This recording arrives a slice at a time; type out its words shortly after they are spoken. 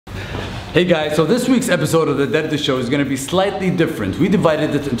Hey guys, so this week's episode of the Dardish Show is going to be slightly different. We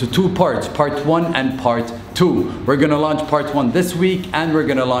divided it into two parts, part 1 and part 2. We're going to launch part 1 this week and we're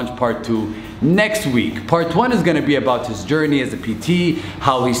going to launch part 2 next week. Part 1 is going to be about his journey as a PT,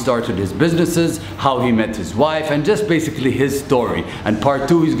 how he started his businesses, how he met his wife, and just basically his story. And part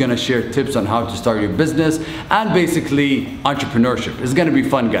 2, he's going to share tips on how to start your business and basically entrepreneurship. It's going to be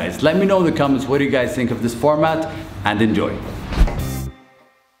fun, guys. Let me know in the comments what do you guys think of this format, and enjoy.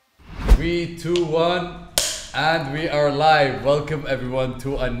 3, 2, 1, and we are live. Welcome everyone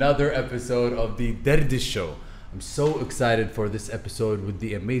to another episode of the Dardish Show. I'm so excited for this episode with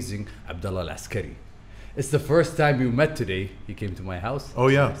the amazing Abdullah Al Askari. It's the first time we met today. He came to my house. Oh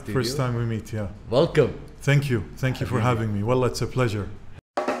yeah, first time we meet, yeah. Welcome. Thank you for having me. Well, it's a pleasure.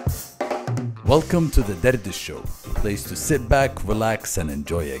 Welcome to the Dardish Show, a place to sit back, relax, and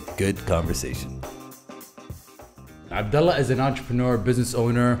enjoy a good conversation. Abdullah is an entrepreneur, business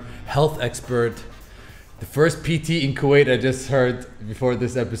owner, health expert, the first PT in Kuwait I just heard before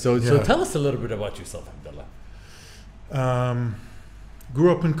this episode. So tell us a little bit about yourself, Abdullah.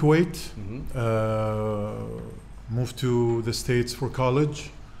 Grew up in Kuwait, moved to the States for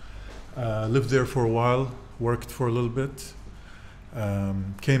college, lived there for a while, worked for a little bit,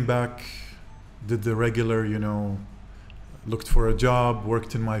 came back, did the regular, looked for a job,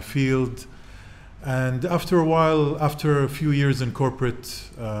 worked in my field. And after a while, after a few years in corporate,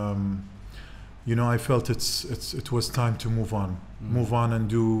 I felt it was time to move on and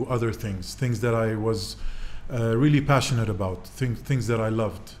do other things that I was really passionate about, things that I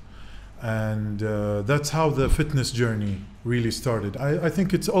loved. And that's how the fitness journey really started. I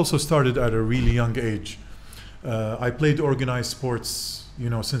think it's also started at a really young age. I played organized sports,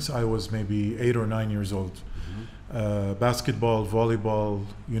 since I was maybe 8 or 9 years old. Basketball, volleyball,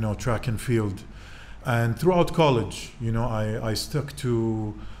 track and field. And throughout college, I stuck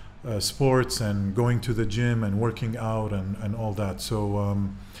to sports and going to the gym and working out and all that. So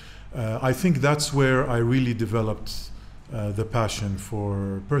I think that's where I really developed the passion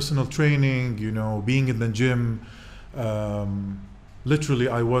for personal training, being in the gym. Literally,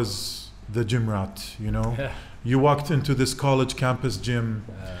 I was the gym rat, You walked into this college campus gym,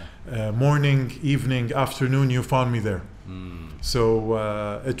 morning, evening, afternoon, you found me there. So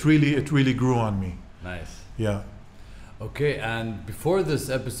it really grew on me. Nice. Yeah. Okay, and before this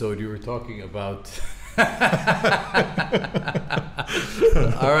episode, you were talking about.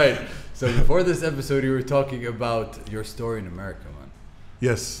 All right. So before this episode, you were talking about your story in America, man.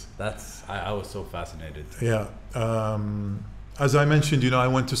 Yes. I was so fascinated. Yeah. As I mentioned, I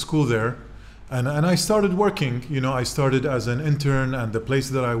went to school there, and I started working. I started as an intern, and the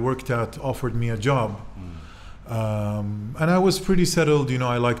place that I worked at offered me a job. And I was pretty settled,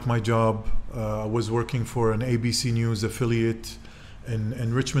 I liked my job. I was working for an ABC News affiliate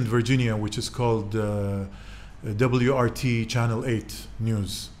in Richmond, Virginia, which is called WRT Channel 8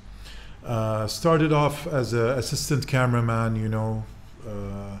 News. Started off as an assistant cameraman,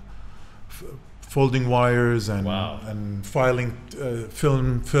 folding wires and filing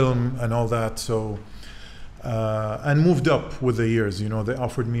film and all that. So, and moved up with the years, they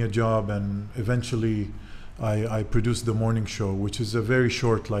offered me a job, and eventually I produced the morning show, which is a very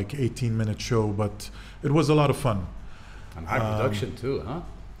short, like 18-minute show, but it was a lot of fun. And high production too, huh?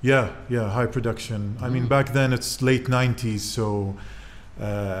 Yeah, high production. I mean, back then it's late 90s, so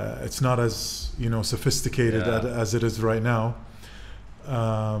it's not as, sophisticated as it is right now.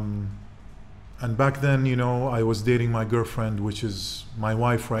 And back then, I was dating my girlfriend, which is my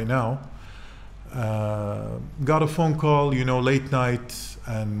wife right now. Got a phone call, late night,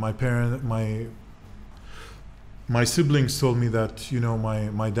 and my siblings told me that,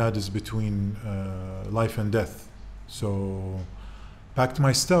 my dad is between life and death. So packed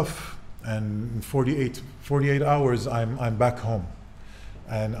my stuff, and in 48 hours, I'm back home.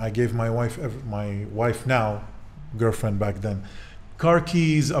 And I gave my wife now, girlfriend back then, car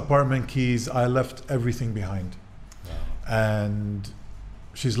keys, apartment keys. I left everything behind. Wow. And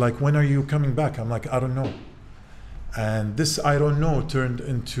she's like, when are you coming back? I'm like, I don't know. And this I don't know turned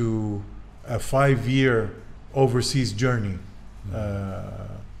into a 5-year overseas journey,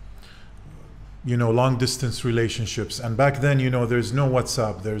 long distance relationships. And back then, there's no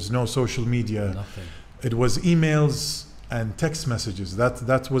WhatsApp, there's no social media. Nothing. It was emails and text messages.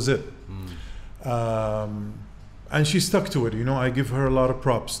 That was it. And she stuck to it. I give her a lot of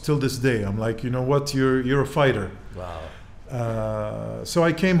props till this day. I'm like, what, you're a fighter. Wow. So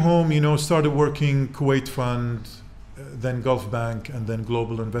I came home, started working Kuwait Fund, then Gulf Bank, and then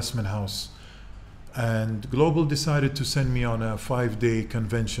Global Investment House. And Global decided to send me on a 5-day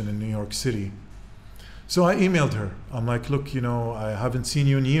convention in New York City. So I emailed her. I'm like, look, I haven't seen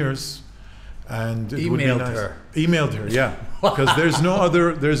you in years. and it would be Emailed nice. her. Emailed her, yeah, because there's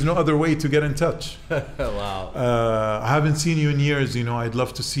no other way to get in touch. Wow. I haven't seen you in years. You know, I'd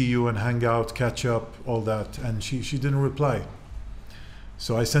love to see you and hang out, catch up, all that. And she didn't reply.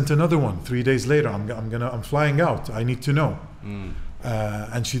 So I sent another one 3 days later. I'm flying out. I need to know.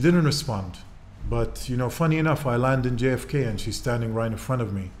 And she didn't respond. But you know, funny enough, I land in JFK and she's standing right in front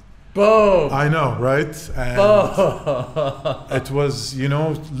of me. Boom. I know, right? And it was, you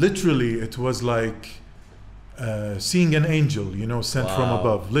know, literally, it was like seeing an angel, you know, sent from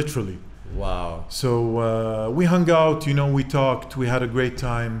above, literally. Wow. So we hung out, you know, we talked, we had a great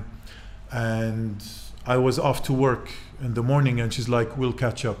time, and I was off to work in the morning, and she's like, we'll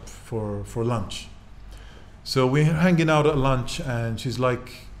catch up for lunch. So we're hanging out at lunch, and she's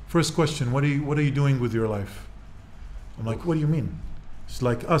like, first question, what are you doing with your life? I'm like, what do you mean? It's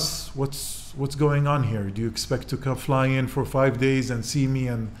like, us, what's going on here? Do you expect to come fly in for 5 days and see me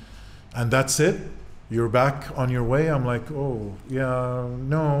and that's it? You're back on your way? I'm like, oh, yeah,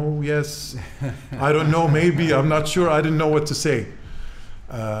 no, yes. I don't know, maybe, I'm not sure. I didn't know what to say.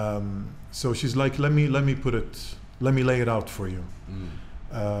 So she's like, let me lay it out for you.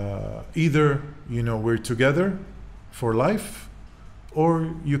 Either, you know, we're together for life,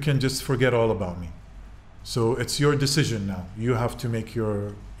 or you can just forget all about me. So it's your decision now. You have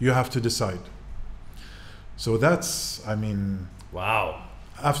to decide. So that's, I mean, wow.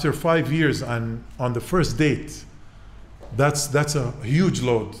 After 5 years and on the first date, that's a huge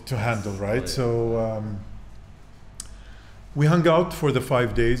load to handle, right? Oh, yeah. So we hung out for the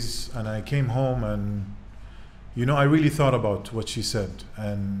 5 days, and I came home, and you know, I really thought about what she said,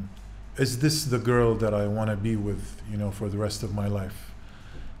 and is this the girl that I want to be with, you know, for the rest of my life?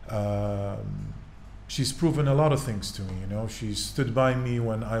 She's proven a lot of things to me, you know. She stood by me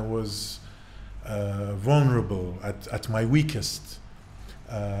when I was vulnerable, at my weakest.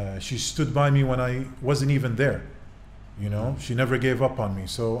 She stood by me when I wasn't even there, you know. She never gave up on me.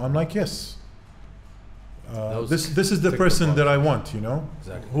 So I'm like, yes, this is the person that I want, you know.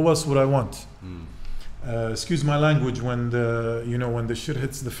 Exactly. Who else would I want? Excuse my language, when the shit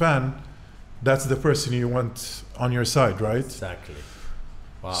hits the fan, that's the person you want on your side, right? Exactly.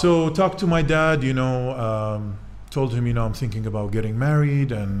 Wow. So talked to my dad, you know, told him, you know, I'm thinking about getting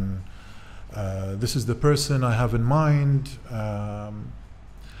married, and this is the person I have in mind.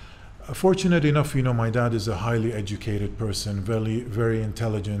 Fortunate enough, you know, my dad is a highly educated person, very, very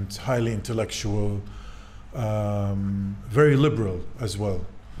intelligent, highly intellectual, very liberal as well.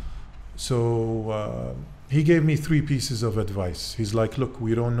 So he gave me 3 pieces of advice. He's like, look,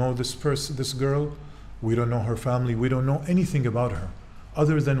 we don't know this girl, we don't know her family, we don't know anything about her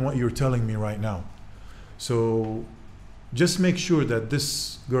other than what you're telling me right now. So just make sure that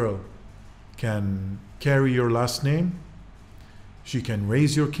this girl can carry your last name, she can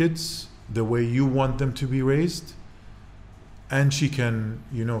raise your kids the way you want them to be raised, and she can,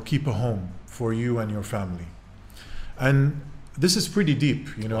 you know, keep a home for you and your family. And this is pretty deep,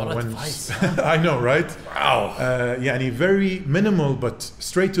 you know. What when advice, huh? I know, right? Wow. Yeah, and very minimal, but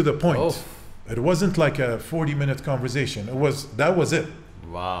straight to the point. Oh. It wasn't like a 40-minute conversation. That was it.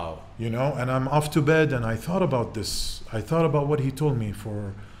 Wow. You know, and I'm off to bed, and I thought about this. I thought about what he told me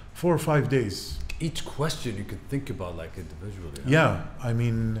for 4 or 5 days. Each question you could think about, like, individually. Huh? Yeah, I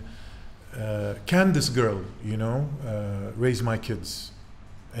mean, can this girl, you know, raise my kids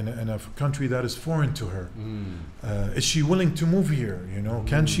in a country that is foreign to her? Is she willing to move here? You know,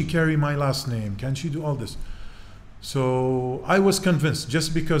 can she carry my last name? Can she do all this? So I was convinced,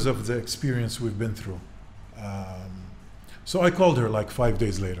 just because of the experience we've been through. So I called her like 5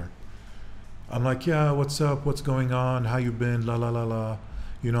 days later. I'm like, yeah, what's up? What's going on? How you been? La la la la.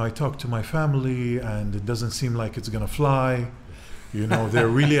 You know, I talked to my family, and it doesn't seem like it's gonna fly. You know, they're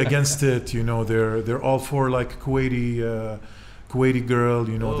really against it. You know, they're all for like Kuwaiti girl.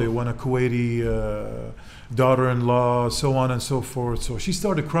 You know, they want a Kuwaiti daughter-in-law, so on and so forth. So she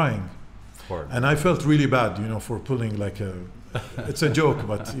started crying, and I felt really bad, you know, for pulling like it's a joke,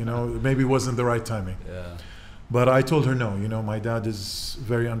 but you know, maybe it wasn't the right timing. Yeah. But I told her, no, you know, my dad is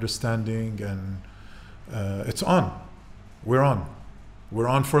very understanding, and it's on. We're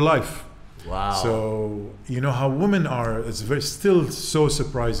on for life. Wow. So, you know how women are, it's still so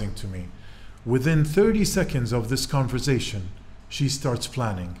surprising to me. Within 30 seconds of this conversation, she starts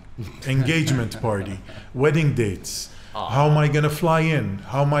planning. Engagement party, wedding dates, how am I gonna fly in,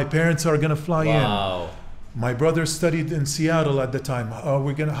 how my parents are gonna fly in. My brother studied in Seattle at the time.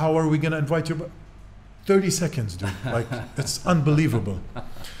 How are we gonna invite your 30 seconds, dude. Like, it's unbelievable.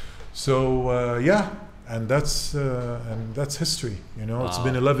 So yeah, and that's history. You know, it's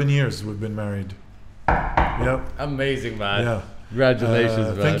been 11 years we've been married. Yep. Amazing, man. Yeah.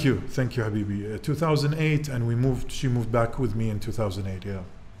 Congratulations, man. Thank you, Habibi. 2008, and she moved back with me in 2008. Yeah.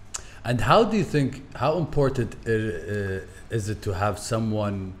 And how do you think, how important is it to have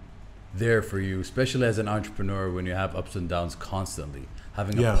someone there for you, especially as an entrepreneur when you have ups and downs constantly,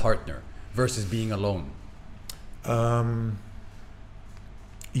 having a partner versus being alone?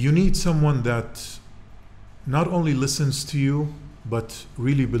 You need someone that not only listens to you, but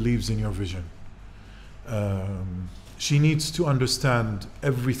really believes in your vision. She needs to understand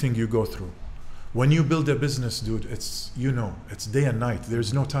everything you go through. When you build a business, dude, it's day and night.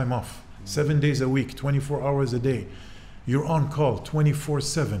 There's no time off. 7 days a week, 24 hours a day. You're on call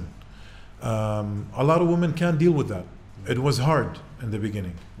 24/7. A lot of women can't deal with that. It was hard in the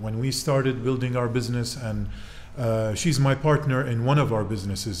beginning. When we started building our business, and she's my partner in one of our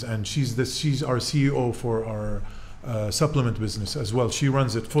businesses, and she's our CEO for our supplement business as well. She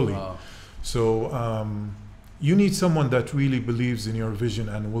runs it fully. Wow. So you need someone that really believes in your vision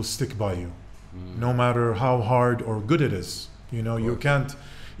and will stick by you, no matter how hard or good it is. You can't,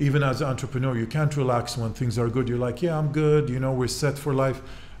 even as an entrepreneur, you can't relax when things are good. You're like, yeah, I'm good, we're set for life.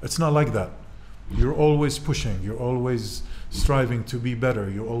 It's not like that. You're always pushing, you're always striving to be better.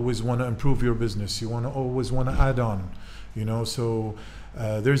 You always want to improve your business. You always want to add on, so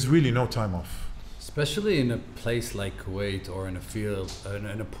there's really no time off. Especially in a place like Kuwait, or in a field,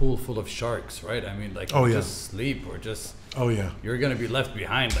 in a pool full of sharks, right? I mean, like, just sleep or just, you're going to be left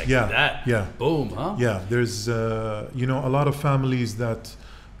behind like that. Yeah. Boom, huh? Yeah, there's, a lot of families that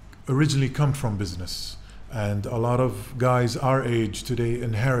originally come from business. And a lot of guys our age today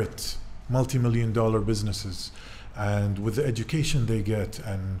inherit multi-million-dollar businesses. And with the education they get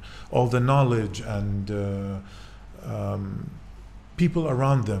and all the knowledge and people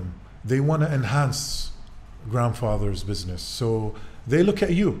around them, they want to enhance grandfather's business. So they look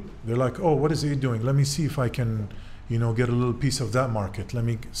at you. They're like, oh, what is he doing? Let me see if I can, get a little piece of that market. Let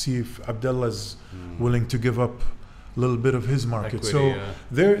me see if Abdullah's willing to give up a little bit of his market. Equity, so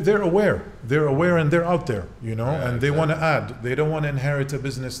they're aware. They're aware and they're out there, and they want to add. They don't want to inherit a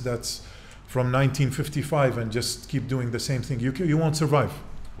business that's from 1955 and just keep doing the same thing. You won't survive.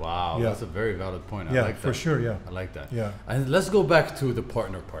 Wow, that's a very valid point. I like that. For sure, I like that. Yeah. And let's go back to the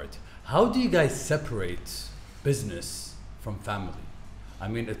partner part. How do you guys separate business from family? I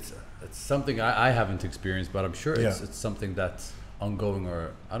mean, it's something I haven't experienced, but I'm sure it's something that's ongoing,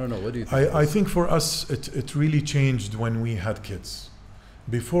 or I don't know. What do you think? I think for us, it really changed when we had kids.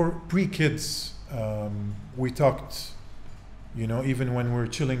 Before pre-kids, we talked, even when we're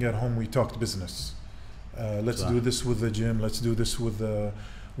chilling at home, we talked business. Let's do this with the gym. Let's do this with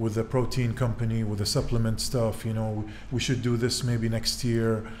the protein company, with the supplement stuff. We should do this maybe next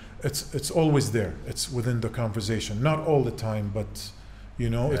year. It's always there. It's within the conversation. Not all the time, but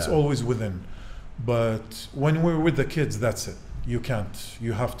it's always within. But when we're with the kids, that's it. You can't.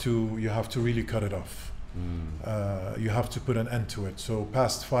 You have to really cut it off. You have to put an end to it. So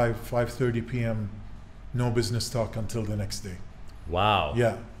past 5:30 p.m., no business talk until the next day. Wow.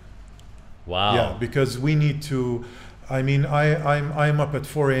 Yeah. Wow. Yeah, because we need to. I mean, I'm up at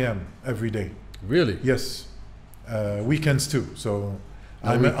 4 a.m. every day. Really? Yes. Weekends too. So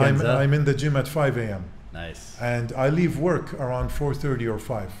weekends, I'm in the gym at 5 a.m. Nice. And I leave work around 4:30 or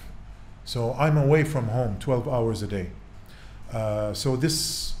 5. So I'm away from home 12 hours a day. So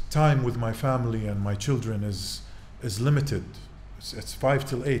this time with my family and my children is limited. It's 5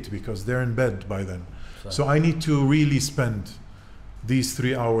 till 8 because they're in bed by then. So I need to really spend these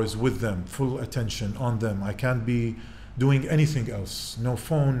 3 hours with them, full attention on them. I can't be doing anything else. No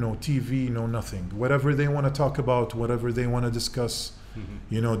phone, no TV, no nothing. Whatever they want to talk about, whatever they want to discuss,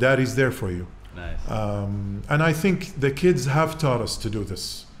 daddy's there for you. Nice. And I think the kids have taught us to do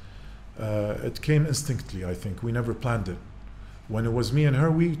this. It came instinctively, I think. We never planned it. When it was me and her,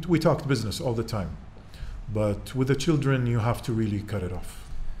 we talked business all the time. But with the children, you have to really cut it off.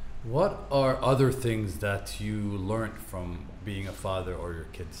 What are other things that you learned from being a father or your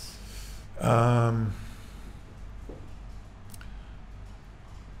kids?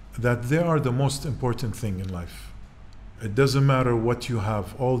 That they are the most important thing in life. It doesn't matter what you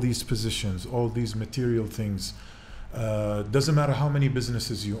have, all these positions, all these material things. Doesn't matter how many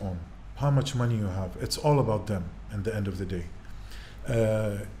businesses you own, how much money you have. It's all about them at the end of the day.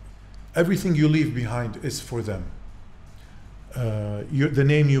 Everything you leave behind is for them. The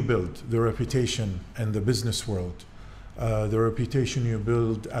name you build, the reputation in the business world, the reputation you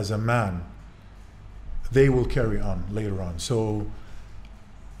build as a man, they will carry on later on. So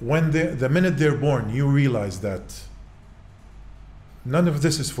when the minute they're born, you realize that none of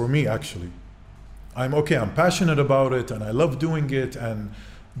this is for me, actually. I'm passionate about it and I love doing it, and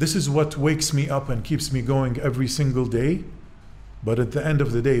this is what wakes me up and keeps me going every single day. But at the end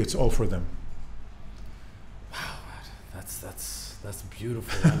of the day, it's all for them. That's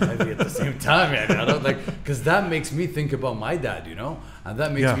beautiful and heavy at the same time. I don't like, because that makes me think about my dad, you know, and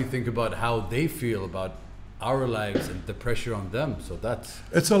that makes me think about how they feel about our lives and the pressure on them. So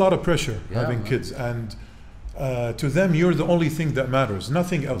it's a lot of pressure having kids, and to them, you're the only thing that matters,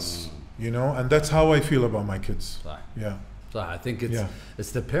 nothing else, you know, and that's how I feel about my kids. Yeah. So I think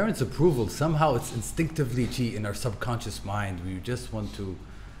it's the parents' approval. Somehow it's instinctively in our subconscious mind.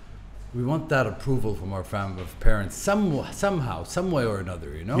 We want that approval from our family, of parents, somehow, some way or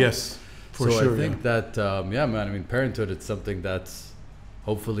another, you know? Yes, for sure. So I think that, man, I mean, parenthood, it's something that's,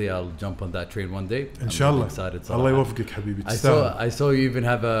 hopefully I'll jump on that train one day. Inshallah. I'm excited. Allah yawafqik, habibi. I saw you even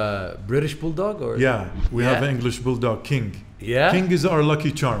have a British bulldog, or? Yeah, we have an English bulldog, King. Yeah? King is our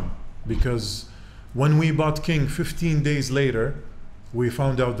lucky charm, because when we bought King, 15 days later, we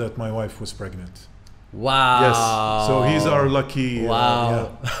found out that my wife was pregnant. Wow. Yes. So he's our lucky.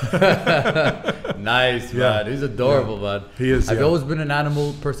 Wow. Nice, man. He's adorable, man. He is. Have you always been an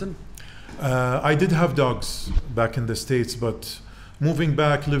animal person? I did have dogs back in the States, but moving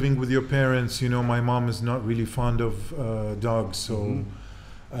back, living with your parents, you know, my mom is not really fond of dogs. So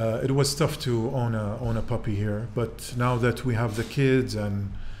it was tough to own a puppy here. But now that we have the kids,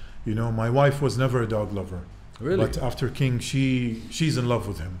 and, you know, my wife was never a dog lover. Really? But after King, she's in love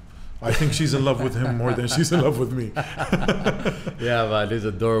with him. I think she's in love with him more than she's in love with me. Yeah, man, he's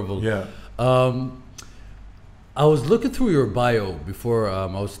adorable. Yeah. I was looking through your bio before I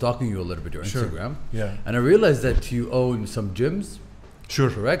was stalking you a little bit on Instagram. Yeah. And I realized that you own some gyms.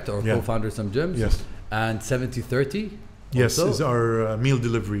 Sure. Correct? Or co-founder some gyms. Yes. And 70/30. Yes, is our meal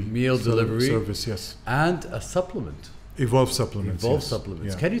delivery. Service, yes. And a supplement. Evolve supplements.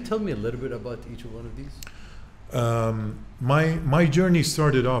 Supplements. Can you tell me a little bit about each one of these? My journey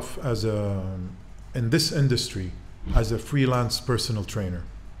started off in this industry as a freelance personal trainer.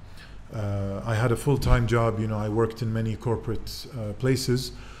 I had a full-time job, you know, I worked in many corporate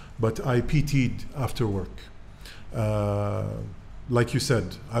places, but I PT'd after work. Like you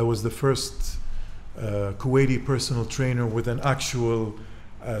said, I was the first Kuwaiti personal trainer with an actual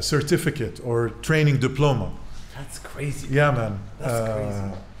certificate or training diploma. That's crazy. Yeah, man. That's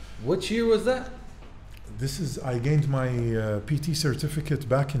crazy. What year was that? I gained my PT certificate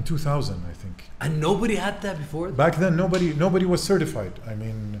back in 2000, I think. And nobody had that before? Back then, nobody was certified. I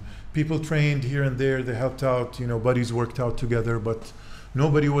mean, people trained here and there, they helped out, you know, buddies worked out together, but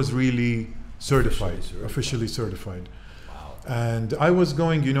nobody was really officially certified. Wow. And I was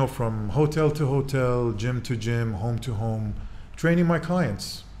going, you know, from hotel to hotel, gym to gym, home to home, training my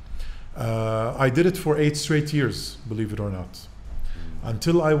clients. I did it for 8 straight years, believe it or not,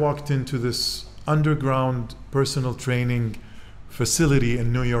 until I walked into this underground personal training facility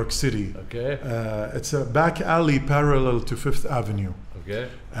in New York City. Okay. It's a back alley parallel to Fifth Avenue. Okay.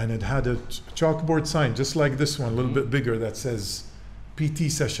 And it had a chalkboard sign just like this one, a little bit bigger, that says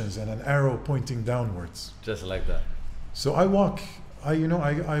PT sessions and an arrow pointing downwards. Just like that. So I walk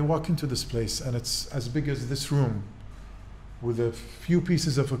into this place, and it's as big as this room, with a few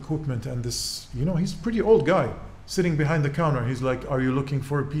pieces of equipment, and this, you know, he's a pretty old guy sitting behind the counter. He's like, "Are you looking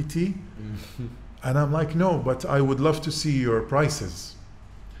for a PT?" And I'm like, "No, but I would love to see your prices."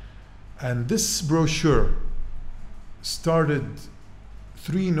 And this brochure started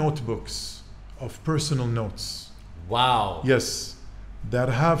 3 notebooks of personal notes. Wow. Yes, that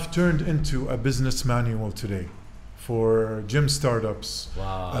have turned into a business manual today for gym startups,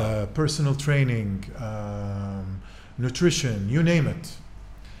 personal training, nutrition, you name it.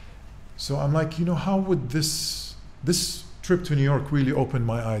 So I'm like, you know, how would this trip to New York really opened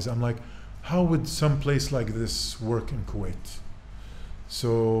my eyes. I'm like, how would some place like this work in Kuwait?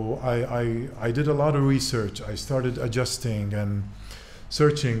 So I did a lot of research. I started adjusting and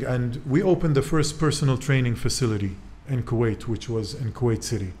searching, and we opened the first personal training facility in Kuwait, which was in Kuwait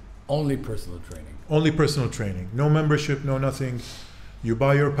City. Only personal training? Only personal training. No membership, no nothing. You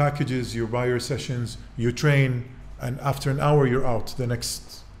buy your packages, you buy your sessions, you train, and after an hour you're out. The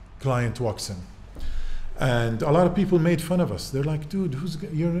next client walks in. And a lot of people made fun of us. They're like, "Dude,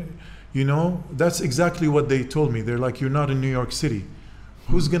 you know, that's exactly what they told me." They're like, "You're not in New York City.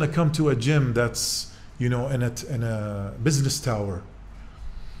 Who's gonna come to a gym that's, you know, in a business tower?"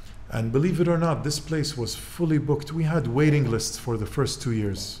 And believe it or not, this place was fully booked. We had waiting lists for the first 2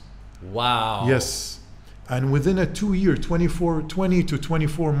 years. Wow. Yes. And within a 2-year, 20 to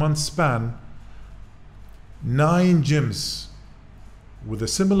 24 month span, 9 gyms with a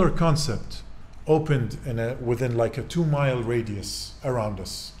similar concept opened within like a 2-mile radius around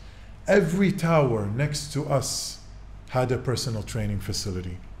us. Every tower next to us had a personal training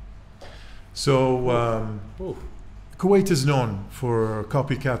facility. So Kuwait is known for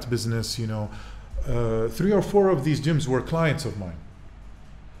copycat business, you know. 3 or 4 of these gyms were clients of mine.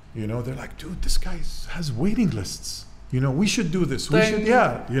 You know, they're like, dude, this guy has waiting lists. You know, we should do this. We should,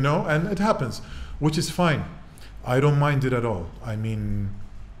 yeah, you know, and it happens, which is fine. I don't mind it at all. I mean,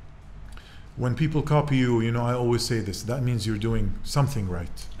 when people copy you, you know, I always say this, that means you're doing something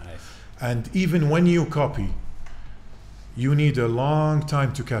right. Nice. And even when you copy, you need a long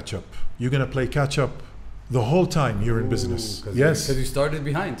time to catch up. You're going to play catch up the whole time you're in business. Yes. Because you started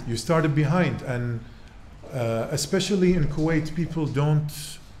behind. You started behind. And especially in Kuwait, people don't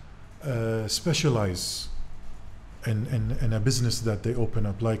specialize in a business that they open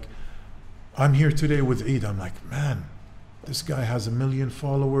up. Like, I'm here today with Eid. I'm like, man, this guy has 1 million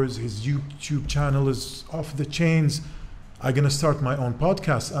followers. His YouTube channel is off the chains. I'm going to start my own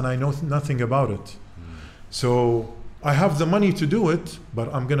podcast and I know nothing about it. So I have the money to do it,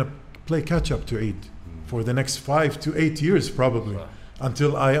 but I'm going to play catch up to Eid for the next 5 to 8 years probably,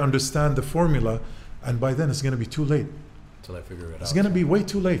 until I understand the formula. And by then it's going to be too late. Until I figure it out. It's going to be way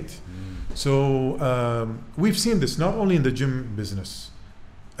too late. So we've seen this not only in the gym business,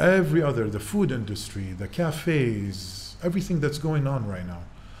 every other, the food industry, the cafes, everything that's going on right now.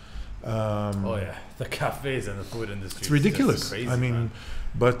 Oh yeah, the cafes and the food industry. It's ridiculous. Crazy, I mean, man.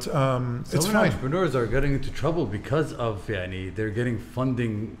 but it's fine. Entrepreneurs are getting into trouble because of they're getting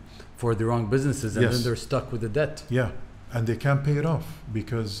funding for the wrong businesses, and then they're stuck with the debt. Yeah, and they can't pay it off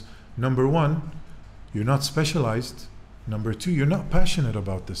because number one, you're not specialized. Number two, you're not passionate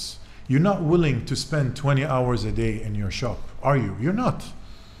about this. You're not willing to spend 20 hours a day in your shop, are you? You're not.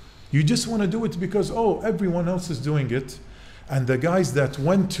 You just want to do it because, oh, everyone else is doing it. And the guys that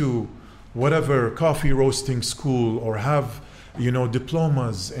went to whatever coffee roasting school or have, you know,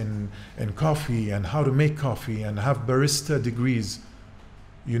 diplomas in coffee and how to make coffee and have barista degrees,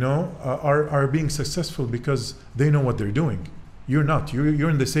 you know, are being successful because they know what they're doing. You're not. You're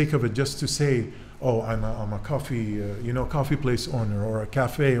in the sake of it just to say, oh, I'm a coffee, coffee place owner or a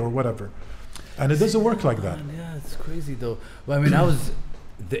cafe or whatever. And it doesn't work like that. Yeah, it's crazy though. Well, I mean,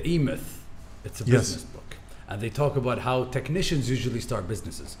 the E-Myth, it's a business book. And they talk about how technicians usually start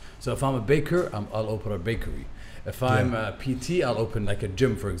businesses. So if I'm a baker, I'll open a bakery. If I'm a PT, I'll open like a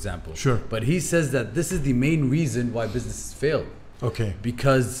gym, for example. Sure. But he says that this is the main reason why businesses fail. Okay.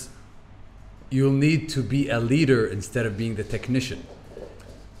 Because you'll need to be a leader instead of being the technician.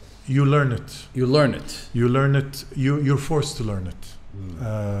 You learn it. You learn it. You learn it. You're forced to learn it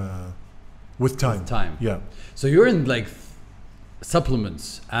with time. With time. Yeah. So you're in like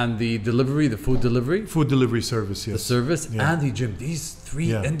supplements and the delivery, the food delivery service, yes. The service and the gym. These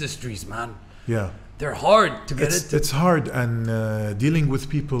three industries, man. Yeah. They're hard to get into. It's hard, and dealing with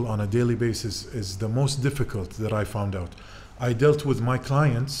people on a daily basis is the most difficult that I found out. I dealt with my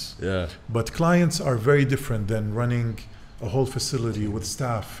clients, but clients are very different than running a whole facility with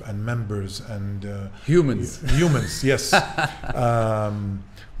staff and members and humans. Humans, yes.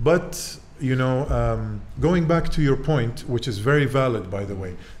 But you know, going back to your point, which is very valid, by the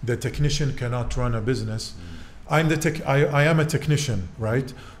way, the technician cannot run a business. I am a technician,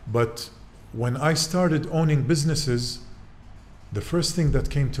 right? But when I started owning businesses, the first thing that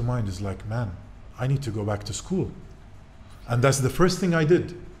came to mind is like, man, I need to go back to school. And that's the first thing I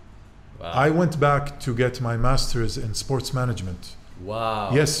did. Wow. I went back to get my master's in sports management.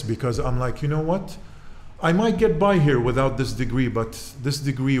 Wow. Yes, because I'm like, you know what? I might get by here without this degree, but this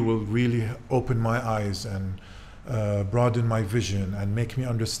degree will really open my eyes and broaden my vision and make me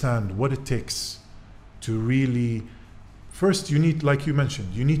understand what it takes to really, first you need, like you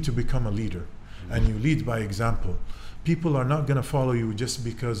mentioned, you need to become a leader and you lead by example. People are not going to follow you just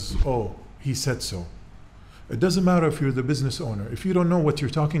because, oh, he said so. It doesn't matter if you're the business owner. If you don't know what you're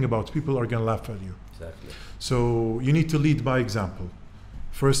talking about, people are going to laugh at you. Exactly. So you need to lead by example.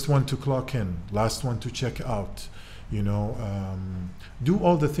 First one to clock in, last one to check out. You know, do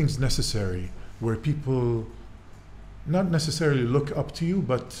all the things necessary where people not necessarily look up to you,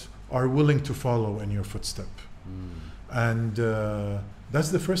 but are willing to follow in your footstep. And that's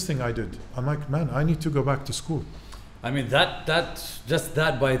the first thing I did. I'm like, man, I need to go back to school. I mean, just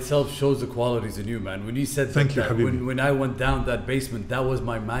that by itself shows the qualities in you, man. When you said Thank you, Habibi. When I went down that basement, that was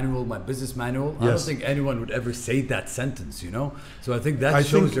my manual, my business manual. Yes. I don't think anyone would ever say that sentence, you know. So I think that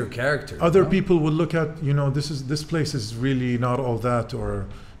shows your character. Other people would look at, you know, this place is really not all that, or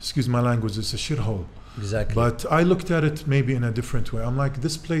excuse my language, it's a shithole. Exactly. But I looked at it maybe in a different way. I'm like,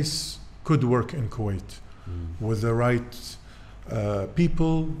 this place could work in Kuwait with the right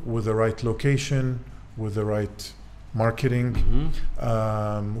people, with the right location, with the right marketing,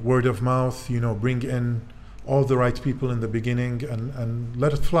 word of mouth, you know, bring in all the right people in the beginning and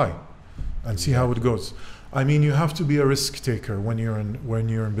let it fly and see how it goes. I mean, you have to be a risk taker when you're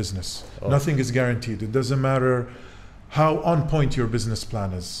in business. Nothing is guaranteed. It doesn't matter how on point your business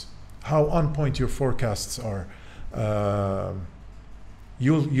plan is, how on point your forecasts are.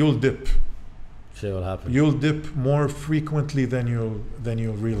 You'll dip. Shit will happen. You'll dip more frequently than you'll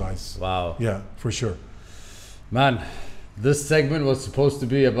realize. Wow. Yeah, for sure. Man, this segment was supposed to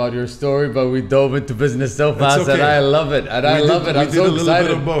be about your story, but we dove into business so fast, okay. and I love it. And I love it. I'm so excited. We did a little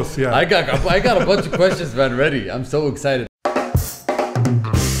bit of both. Yeah. I got a bunch of questions, man, ready. I'm so excited.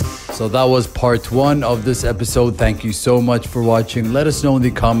 So that was part 1 of this episode. Thank you so much for watching. Let us know in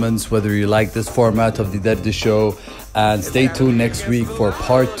the comments whether you like this format of the Dardish show. And stay tuned next week for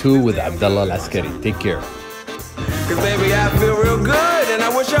part 2 with Abdullah Al Askari. Take care. Cause baby, I feel real good and I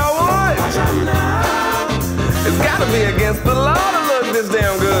wish I would. It's gotta be against the law to look this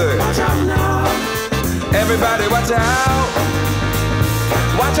damn good. Everybody watch out.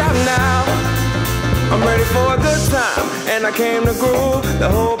 Watch out now. I'm ready for a good time, and I came to groove. The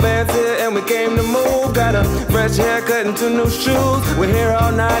whole band's here and we came to move. Got a fresh haircut and 2 new shoes. We're here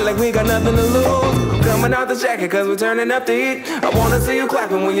all night like we got nothing to lose. I'm coming out the jacket cause we're turning up the heat. I wanna see you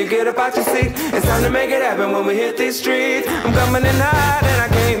clapping when you get up out your seat. It's time to make it happen when we hit these streets. I'm coming in hot and I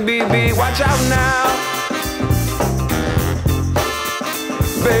can't be beat. Watch out now.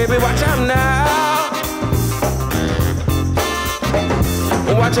 Baby, watch out now.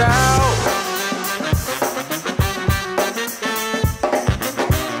 Watch out.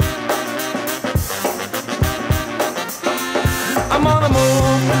 I'm on the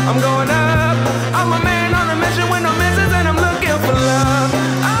move, I'm going up. I'm a man on a mission with no missions, and I'm looking for love.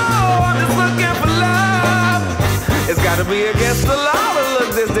 Oh, I'm just looking for love. It's gotta be against the law to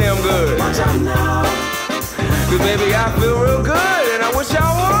look this damn good. Watch out now. Cause baby, I feel real good and I wish I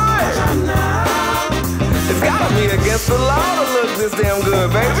would. Watch out now. It's gotta be against the law to look this damn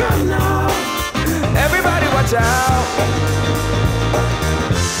good, baby. Watch out now. Everybody watch out.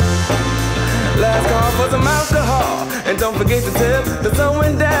 Last call for some alcohol, and don't forget to tip. The sun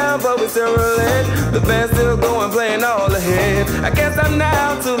went down, but we still rolling. The band's still going, playing all the hits. I guess I'm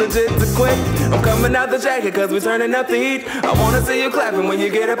now too legit to quit. I'm coming out the jacket cause we're turning up the heat. I wanna see you clapping when you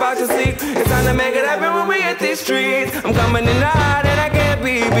get up out your seat. It's time to make it happen when we hit these streets. I'm coming in hot and I can't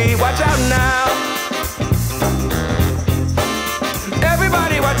be beat. Watch out now.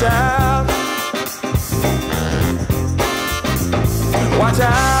 Everybody watch out. Watch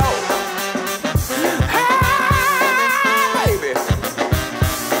out.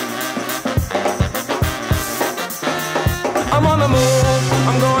 I'm on the move,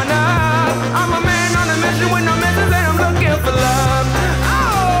 I'm going up. I'm a man on a mission with no missions, and I'm looking for love.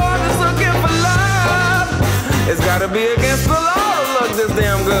 Oh, I'm just looking for love. It's gotta be against the law to look this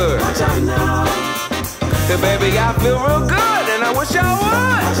damn good. Watch out now. Cause baby, I feel real good and I wish I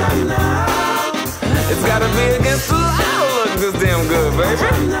would. Watch out now. It's gotta be against the law to look this damn good, baby. Watch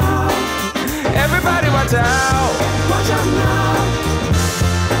out now. Everybody watch out. Watch out now.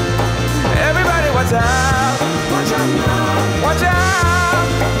 Everybody watch out.